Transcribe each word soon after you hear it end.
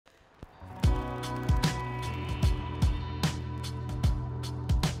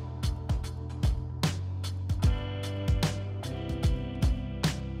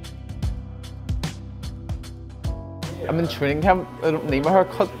I'm in training camp. I don't need my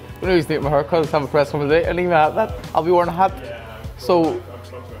haircut. I don't always need my haircut. I have a press conference today. I don't even have that. I'll be wearing a hat. So,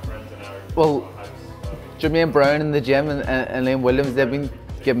 well, Jermaine Brown in the gym and Liam Williams, they've been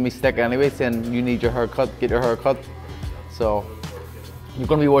giving me stick anyway, saying you need your haircut, get your haircut. So, you're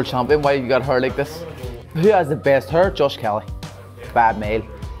going to be world champion. Why you got hair like this? Who has the best hair? Josh Kelly. Bad male.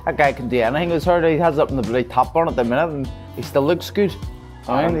 That guy can do anything with his hair. He has it up in the bloody top on at the minute and he still looks good.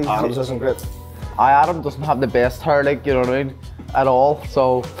 Adams isn't great. Adam doesn't have the best hair, like, you know what I mean, at all.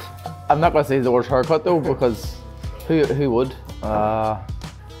 So I'm not going to say the worst haircut though, because who would? I'll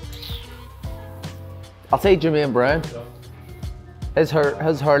say Jermaine Brown. His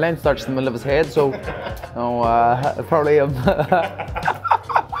hairline starts in the middle of his head, so probably him.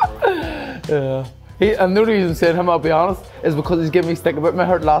 Yeah. And the only reason I'm saying him, I'll be honest, is because he's giving me stick about my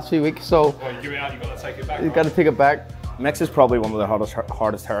hair the last few weeks. So well, you got to take it back. You've got to take it back. Mick's is probably one of the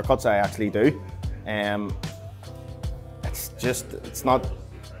hardest haircuts I actually do. It's not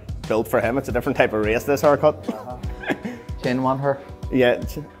built for him. It's a different type of race, this haircut. Chain one hair. Yeah.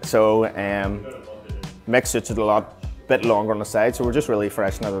 So Mick suits it a bit longer on the side. So we're just really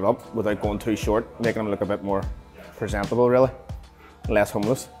freshening it up without going too short, making him look a bit more presentable, really, less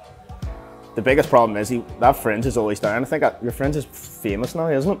homeless. The biggest problem is that fringe is always down. I think your fringe is famous now,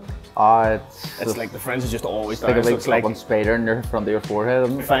 isn't it? It's like the fringe is just always down. Like a big it's like one spider in the front of your forehead,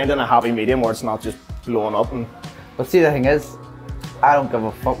 isn't it? Finding a happy medium where it's not just blowing up. But see, the thing is, I don't give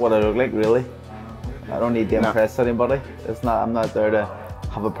a fuck what I look like, really. I don't need to impress anybody. I'm not there to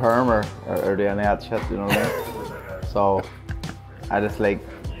have a perm or do any of that shit, you know what I mean? So I just like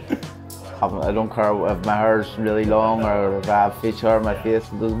I don't care if my hair's really long or if I have feature on my face.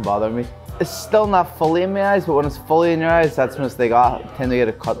 It doesn't bother me. It's still not fully in my eyes, but when it's fully in your eyes, that's when it's like, tend to get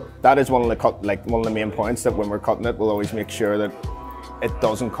a cut. That is one of the main points, that when we're cutting it, we'll always make sure that it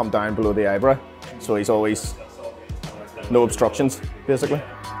doesn't come down below the eyebrow. So he's always no obstructions, basically.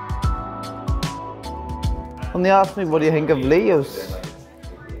 When they ask me what do you think of Leigh,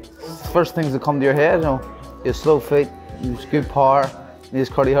 first things that come to your head, you know, your slow feet, his good power, and his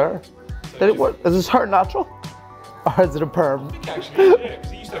curly hair. Did it work? Is his hair natural? Or is it a perm? I think actually, yeah,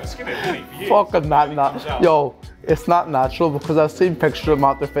 because he used to have a skinhead, didn't he, for years? Fucking not. Yo, it's not natural, because I've seen pictures of him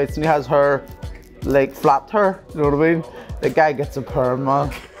out their face and he has hair, like flat hair, you know what I mean? The guy gets a perm,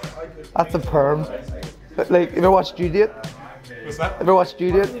 man. That's a perm. Like, you ever watched Juliet? What's that? Ever watched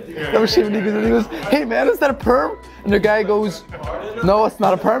Juliet? Yeah. Ever seen when he goes, hey man, is that a perm? And the guy goes, no, it's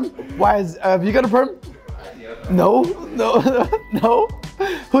not a perm. Why have you got a perm? No.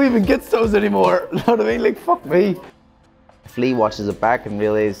 Who even gets those anymore? You know what I mean? Like, fuck me. If Leigh watches it back and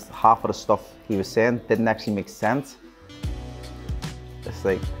realizes half of the stuff he was saying didn't actually make sense, it's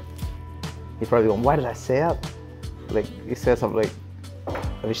like, he's probably going, why did I say that? Like, he said something like,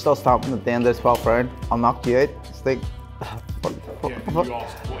 if you're still stomping at the end of this 12th round, I'll knock you out. It's like, what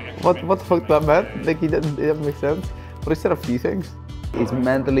the fuck that meant? Like, it didn't make sense. But he said a few things. He's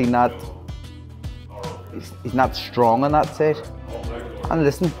mentally not, he's not strong on that side. And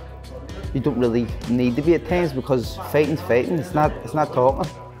listen, you don't really need to be at times, because fighting's fighting, it's not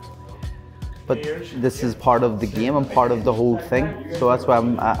talking. But this is part of the game and part of the whole thing. So that's why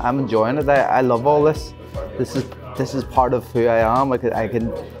I'm enjoying it. I love all this. This is part of who I am. I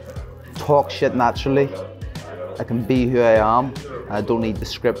can talk shit naturally. I can be who I am. I don't need to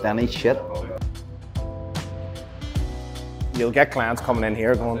script any shit. You'll get clients coming in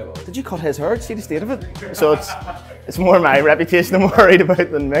here going, did you cut his hair? See the state of it? So it's more my reputation I'm worried about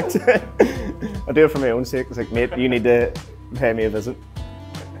than Mick's. I do it for my own sake. It's like, mate, you need to pay me a visit.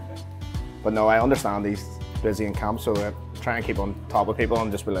 But no, I understand he's busy in camp, so I try and keep on top of people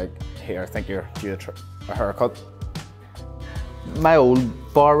and just be like, here, I think you're due a haircut. My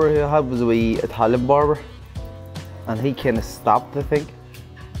old barber who I had was a wee Italian barber, and he kind of stopped, I think.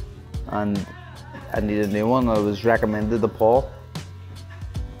 And I needed a new one. I was recommended to Paul,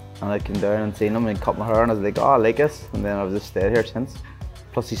 and I came down and seen him and he cut my hair, and I was like, oh, I like this. And then I've just stayed here since.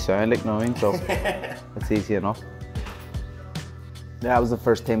 Plus he sounded like knowing, so it's easy enough. Yeah, that was the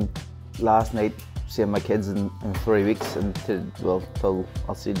first time last night seeing my kids in 3 weeks, and till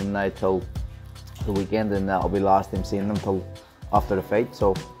I'll see them now till the weekend, and that'll be the last time seeing them till after the fight.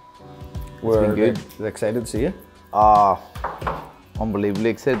 So it's been good. They're excited to see you? Unbelievably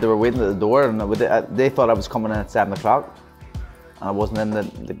excited. They were waiting at the door, and they thought I was coming in at 7 o'clock, and I wasn't in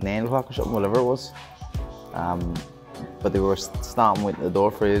at 9 o'clock or something, whatever it was. But they were standing waiting at the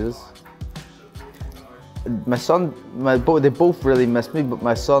door for ages. My son, they both really miss me, but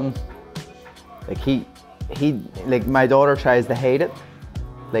my son, like like my daughter tries to hate it.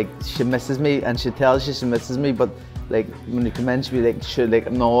 Like, she misses me, and she tells you she misses me, but like when you come in, she'll be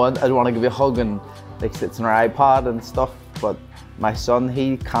like, no, I don't want to give you a hug, and like sits on her iPad and stuff. But my son,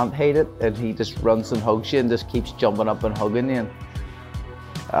 he can't hate it, and he just runs and hugs you and just keeps jumping up and hugging you. And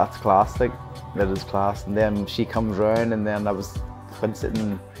that's class, like, that is class. And then she comes round, and then I was been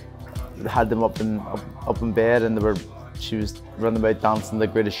sitting, had them up in bed, and she was running about dancing the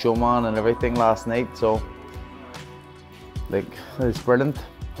Greatest Showman and everything last night. So like, it's brilliant,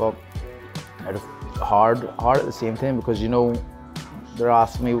 but it's hard at the same time, because you know, they're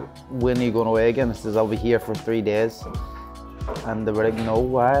asking me, when are you going away again? I says, I'll be here for 3 days. And they were like, no,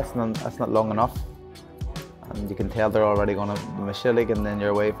 why? That's not long enough. And you can tell they're already going to miss you, like, and then you're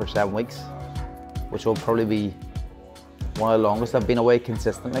away for 7 weeks, which will probably be one of the longest I've been away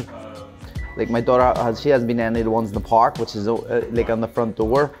consistently. Like, my daughter, she hasn't been any of the ones in the park, which is like on the front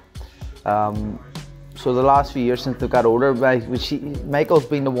door. So the last few years since they got older, Michael's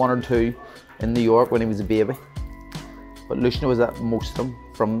been the 1 or 2 in New York when he was a baby. But Luciana was at most of them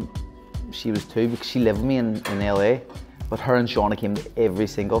from she was 2, because she lived with me in LA. But her and Shauna came to every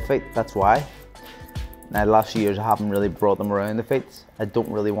single fight, that's why. Now the last few years I haven't really brought them around the fights. I don't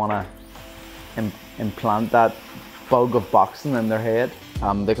really want to implant that bug of boxing in their head.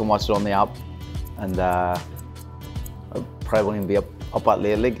 They can watch it on the app, and I probably won't even be up that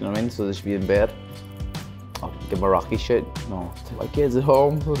late, like, you know what I mean? So they should be in bed. I'll give them a Rocky shout. No, my kids at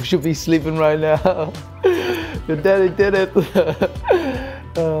home who should be sleeping right now. Your daddy did it.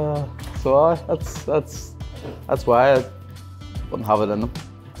 So that's why I wouldn't have it in them.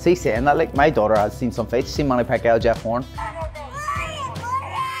 See, saying that, like, my daughter has seen some fights. She's seen Manny Pacquiao, Jeff Horn.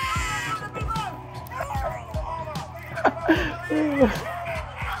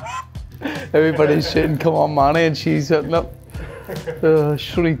 Everybody's shooting, come on Manny, and she's hitting up.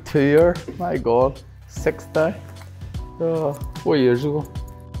 Shooting 2 year, my God, 6th day, 4 years ago.